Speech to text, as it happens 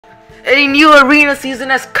A new arena season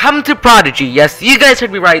has come to Prodigy. Yes, you guys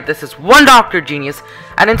heard me right. This is One Dr. Genius,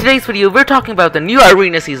 and in today's video, we're talking about the new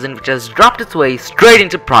arena season, which has dropped its way straight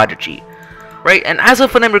into Prodigy. Right, and as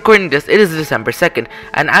of when I'm recording this, it is December 2nd,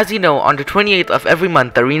 and as you know, on the 28th of every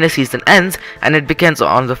month, the arena season ends, and it begins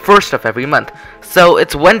on the 1st of every month. So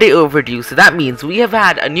it's one day overdue, so that means we have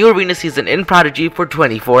had a new arena season in Prodigy for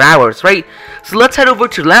 24 hours, right? So let's head over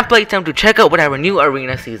to Lamplight Town to check out what our new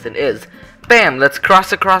arena season is. Bam, let's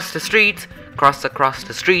cross across the streets,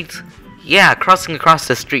 yeah, crossing across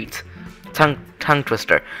the streets. Tongue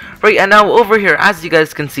twister. Right, and now over here, as you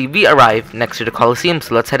guys can see, we arrived next to the Coliseum,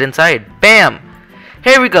 so let's head inside. Bam!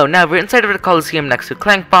 Here we go. Now we're inside of the Coliseum next to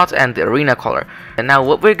Clankbot and the arena caller. And now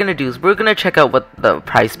what we're gonna do is we're gonna check out what the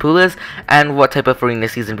prize pool is and what type of arena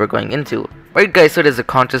season we're going into. Right guys, so it is a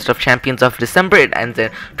contest of champions of December. It ends in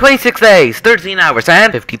 26 days, 13 hours,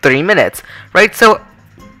 and 53 minutes. Right, so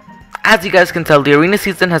as you guys can tell, the arena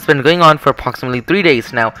season has been going on for approximately 3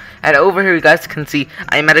 days now, and over here you guys can see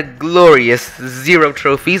I'm at a glorious 0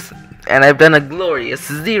 trophies, and I've done a glorious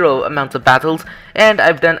 0 amount of battles, and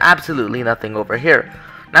I've done absolutely nothing over here.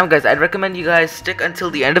 Now guys, I'd recommend you guys stick until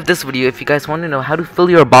the end of this video if you guys want to know how to fill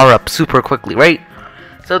your bar up super quickly, right?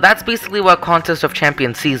 So that's basically what Contest of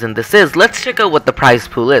Champions season this is. Let's check out what the prize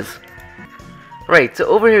pool is. Right, so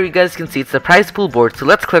over here you guys can see it's the prize pool board, so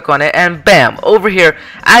let's click on it, and bam, over here,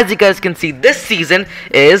 as you guys can see, this season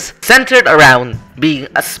is centered around being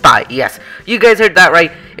a spy. Yes, you guys heard that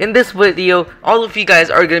right. In this video, all of you guys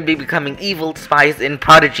are going to be becoming evil spies in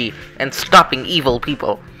Prodigy and stopping evil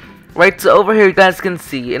people. Right, so over here you guys can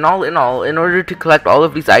see, in order to collect all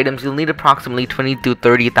of these items, you'll need approximately 20 to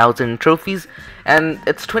 30,000 trophies, and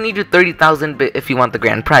it's 20 to 30,000 if you want the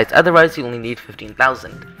grand prize, otherwise you only need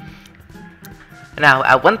 15,000. Now,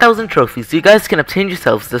 at 1,000 trophies, you guys can obtain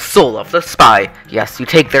yourselves the soul of the spy. Yes, you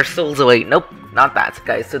take their souls away. Nope, not that,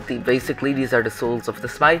 guys. So basically, these are the souls of the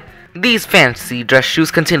spy. These fancy dress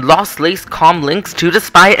shoes contain lost lace comm links to the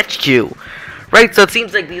spy HQ. Right, so it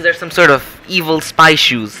seems like these are some sort of evil spy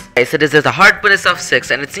shoes. Okay, so this is a hard bonus of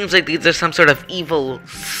 6, and it seems like these are some sort of evil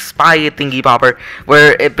spy thingy bobber,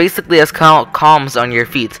 where it basically has comms on your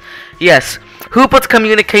feet. Yes, who puts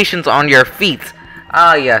communications on your feet?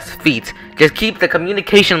 Ah yes, feet. Just keep the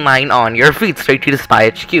communication line on your feet straight to the Spy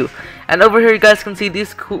HQ. And over here you guys can see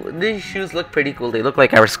these shoes look pretty cool. They look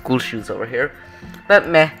like our school shoes over here. But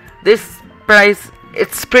meh, this price,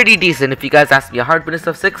 it's pretty decent. If you guys ask me, a hard bonus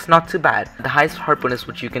of 6, not too bad. The highest hard bonus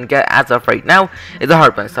which you can get as of right now is a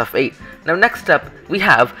hard bonus of 8. Now next up, we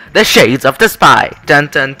have the Shades of the Spy. Dun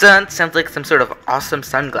dun dun, sounds like some sort of awesome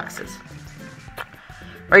sunglasses.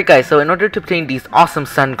 Alright guys, so in order to obtain these awesome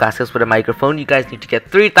sunglasses with a microphone, you guys need to get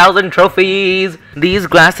 3,000 trophies! These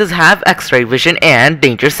glasses have X-ray vision and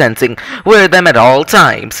danger sensing. Wear them at all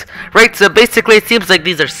times. Right, so basically it seems like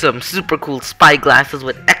these are some super cool spy glasses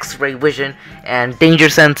with X-ray vision and danger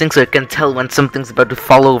sensing, so it can tell when something's about to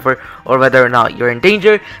fall over or whether or not you're in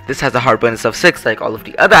danger. This has a hard bonus of 6 like all of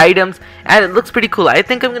the other items, and it looks pretty cool. I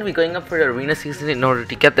think I'm going to be going up for the arena season in order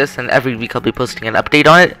to get this, and every week I'll be posting an update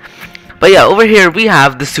on it. But yeah, over here we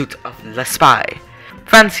have the suit of the spy.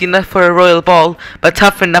 Fancy enough for a royal ball, but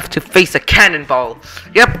tough enough to face a cannonball.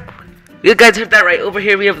 Yep, you guys heard that right. Over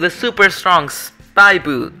here we have the super strong spy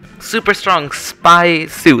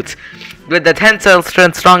suit with the tensile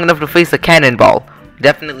strength strong enough to face a cannonball.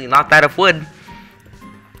 Definitely not that of wood.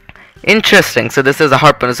 Interesting, so this is a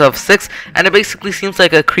hard bonus of 6, and it basically seems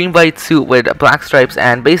like a cream white suit with black stripes,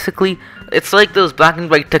 and basically it's like those black and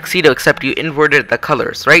white tuxedo except you inverted the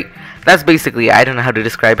colors, right? That's basically, I don't know how to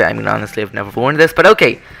describe it. I mean, honestly, I've never worn this, but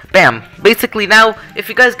okay. Bam. Basically, now, if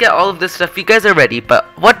you guys get all of this stuff, you guys are ready, but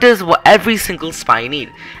what does every single spy need?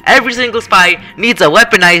 Every single spy needs a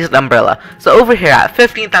weaponized umbrella. So over here at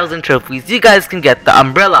 15,000 trophies, you guys can get the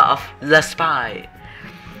umbrella of the spy.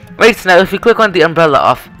 Right, so now if you click on the umbrella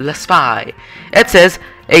of the spy, it says,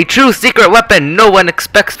 a true secret weapon. No one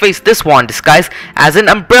expects face this one disguised as an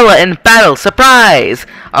umbrella in battle. Surprise!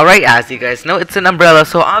 Alright, as you guys know, it's an umbrella,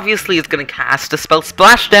 so obviously it's gonna cast the spell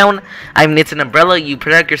Splashdown. I mean, it's an umbrella, you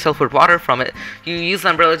protect yourself with water from it. You use the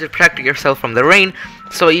umbrella to protect yourself from the rain.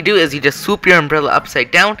 So what you do is you just swoop your umbrella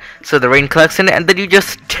upside down so the rain collects in it, and then you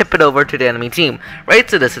just tip it over to the enemy team. Right,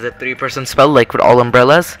 so this is a 3-person spell like with all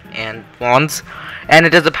umbrellas and wands. And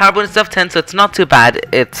it has a power bonus of 10, so it's not too bad.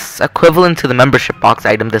 It's equivalent to the membership box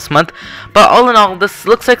item this month. But all in all, this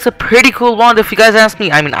looks like a pretty cool wand if you guys ask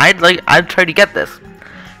me. I mean, I'd try to get this.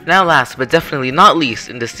 Now last but definitely not least,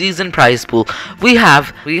 in the season prize pool, we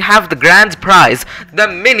have the grand prize, the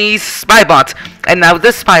mini spybot. And now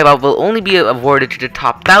this SPY bot will only be awarded to the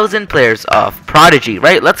top 1,000 players of Prodigy,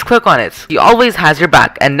 right? Let's click on it. He always has your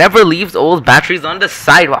back and never leaves old batteries on the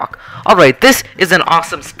sidewalk. Alright, this is an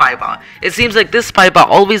awesome SPY bot. It seems like this SPY bot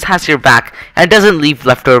always has your back and doesn't leave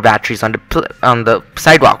leftover batteries on the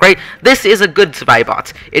sidewalk, right? This is a good SPY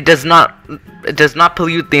bot. It does not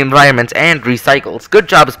pollute the environment and recycles. Good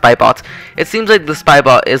job, SPY bot. It seems like the SPY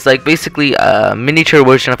bot is like basically a miniature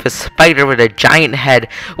version of a spider with a giant head,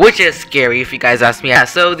 which is scary if you guys ask me. Yeah,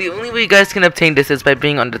 so the only way you guys can obtain this is by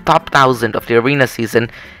being on the top 1,000 of the arena season.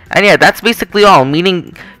 And yeah, that's basically all,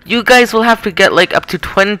 meaning you guys will have to get like up to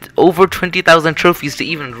over 20,000 trophies to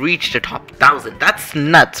even reach the top 1,000. That's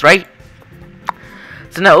nuts, right?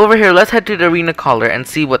 So now over here, let's head to the arena caller and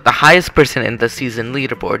see what the highest person in the season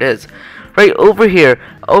leaderboard is. Right over here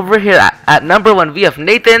at number 1, we have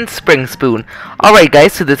Nathan Springspoon. Alright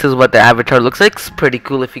guys, so this is what the avatar looks like. It's pretty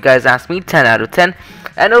cool if you guys ask me, 10 out of 10.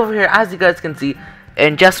 And over here, as you guys can see,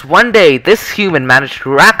 in just one day, this human managed to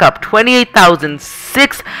rack up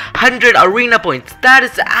 28,600 arena points. That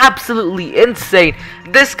is absolutely insane.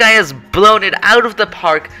 This guy has blown it out of the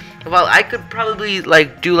park. Well, I could probably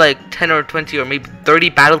do 10 or 20 or maybe 30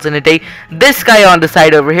 battles in a day. This guy on the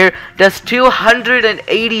side over here does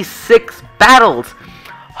 286 battles.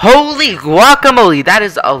 Holy guacamole, that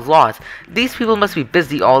is a lot. These people must be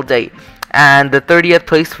busy all day. And the 30th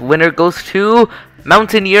place winner goes to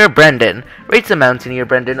Mountaineer Brendan. Right, so Mountaineer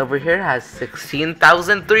Brendan over here has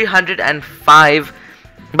 16,305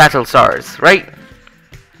 battle stars, right?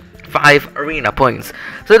 5 arena points.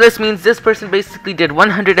 So this means this person basically did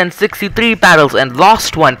 163 battles and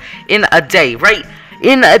lost one in a day, right?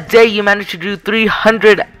 In a day you managed to do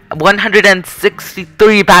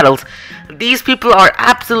 163 battles. These people are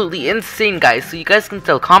absolutely insane, guys. So you guys can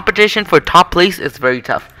tell competition for top place is very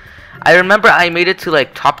tough. I remember I made it to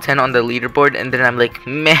top 10 on the leaderboard, and then I'm like,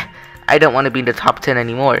 meh, I don't want to be in the top 10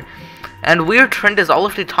 anymore. And weird trend is all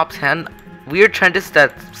of the top 10. Weird trend is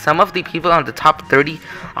that some of the people on the top 30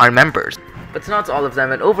 are members, but not all of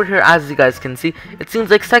them. And over here, as you guys can see, it seems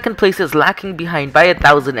like second place is lacking behind by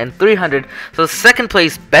 1,300. So second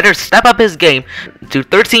place better step up his game, do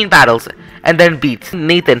 13 battles, and then beat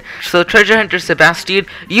Nathan. So Treasure Hunter Sebastian,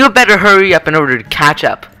 you better hurry up in order to catch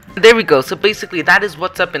up. There we go. So basically that is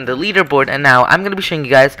what's up in the leaderboard, and now I'm going to be showing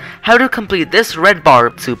you guys how to complete this red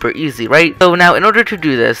bar super easy, right? So now in order to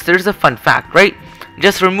do this, there's a fun fact, right?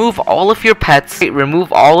 Just remove all of your pets,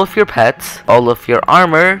 remove all of your pets, all of your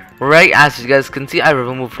armor, right? As you guys can see, I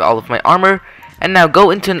removed all of my armor, and now go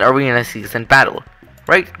into an arena season battle,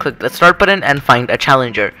 right? Click the start button and find a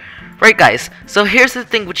challenger. Right guys, so here's the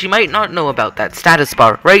thing which you might not know about that status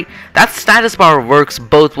bar, right? That status bar works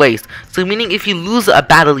both ways. So meaning if you lose a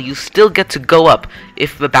battle, you still get to go up.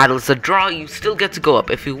 If the battle is a draw, you still get to go up.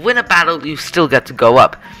 If you win a battle, you still get to go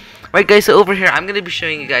up. Right guys, so over here, I'm going to be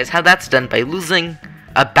showing you guys how that's done by losing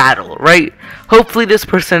a battle, right? Hopefully this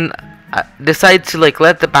person decides to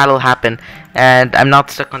let the battle happen, and I'm not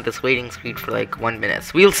stuck on this waiting screen for 1 minute.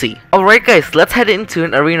 So we'll see. Alright guys, let's head into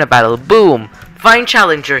an arena battle. Boom! Find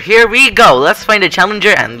challenger, here we go. Let's find a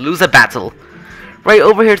challenger and lose a battle. Right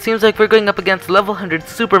over here, it seems like we're going up against level 100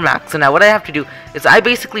 Supermax. So now what I have to do is I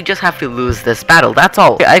basically just have to lose this battle. That's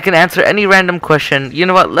all. I can answer any random question. You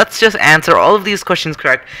know what? Let's just answer all of these questions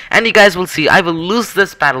correct, and you guys will see I will lose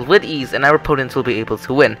this battle with ease, and our opponents will be able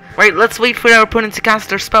to win. Right, let's wait for our opponent to cast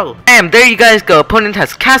their spell. Bam, there you guys go. Opponent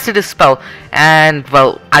has casted his spell, and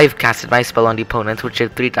well, I've casted my spell on the opponent, which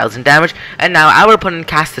did 3,000 damage, and now our opponent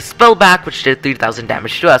cast his spell back, which did 3,000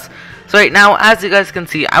 damage to us. So right now, as you guys can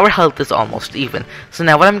see, our health is almost even. So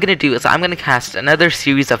now what I'm going to do is I'm going to cast another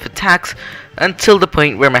series of attacks until the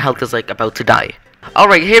point where my health is about to die.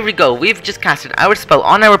 Alright, here we go. We've just casted our spell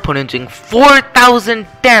on our opponent doing 4,000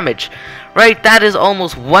 damage. Right, that is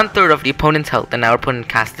almost 1/3 of the opponent's health. And our opponent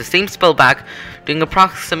cast the same spell back, doing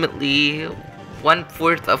approximately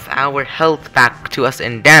 1/4 of our health back to us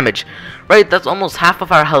in damage. Right, that's almost half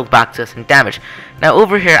of our health back to us in damage. Now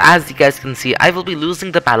over here, as you guys can see, I will be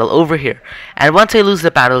losing the battle over here. And once I lose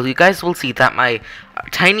the battle, you guys will see that my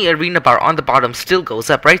tiny arena bar on the bottom still goes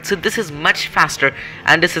up, right? So this is much faster,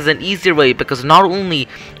 and this is an easier way, because not only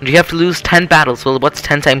do you have to lose 10 battles, well, what's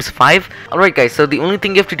 10 times 5? Alright guys, so the only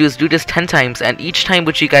thing you have to do is do this 10 times, and each time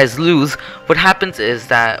which you guys lose, what happens is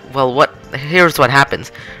that, well, here's what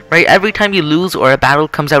happens, right? Every time you lose or a battle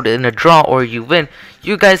comes out in a draw or you win,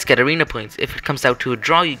 you guys get arena points. If it comes out to a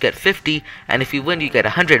draw, you get 50, and if you win, you get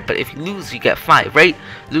 100. But if you lose, you get 5, right?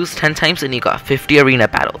 Lose 10 times and you got 50 arena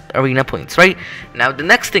points, right? Now the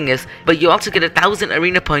next thing is, but you also get 1,000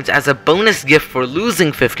 arena points as a bonus gift for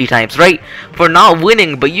losing 50 times, right? For not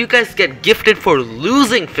winning, but you guys get gifted for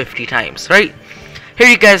losing 50 times, right? here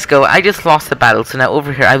you guys go. I just lost the battle, so now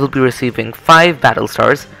over here I will be receiving 5 battle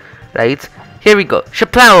stars, right? Here we go.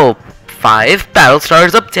 Shaplow, 5 battle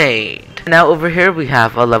stars obtained. Now over here we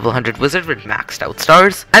have a level 100 wizard with maxed out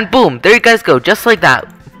stars, and boom, there you guys go, just like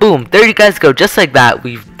that. Boom, there you guys go, just like that.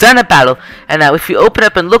 We've done a battle, and now if you open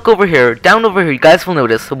up and look over here, down over here, you guys will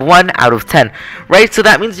notice 1 out of 10, right? So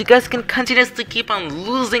that means you guys can continuously keep on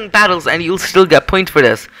losing battles, and you'll still get points for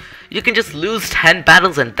this. You can just lose 10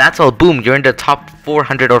 battles, and that's all. Boom, you're in the top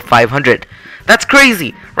 400 or 500. That's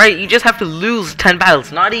crazy, right? You just have to lose 10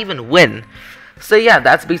 battles, not even win. So yeah,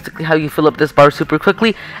 that's basically how you fill up this bar super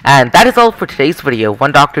quickly, and that is all for today's video.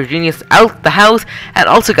 One Dr. Genius out the house. And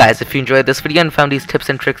also guys, if you enjoyed this video and found these tips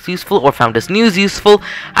and tricks useful, or found this news useful,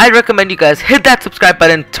 I'd recommend you guys hit that subscribe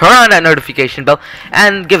button, turn on that notification bell,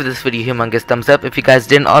 and give this video a humongous thumbs up if you guys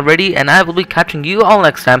didn't already, and I will be catching you all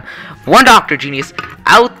next time. One Dr. Genius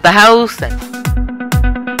out the house, and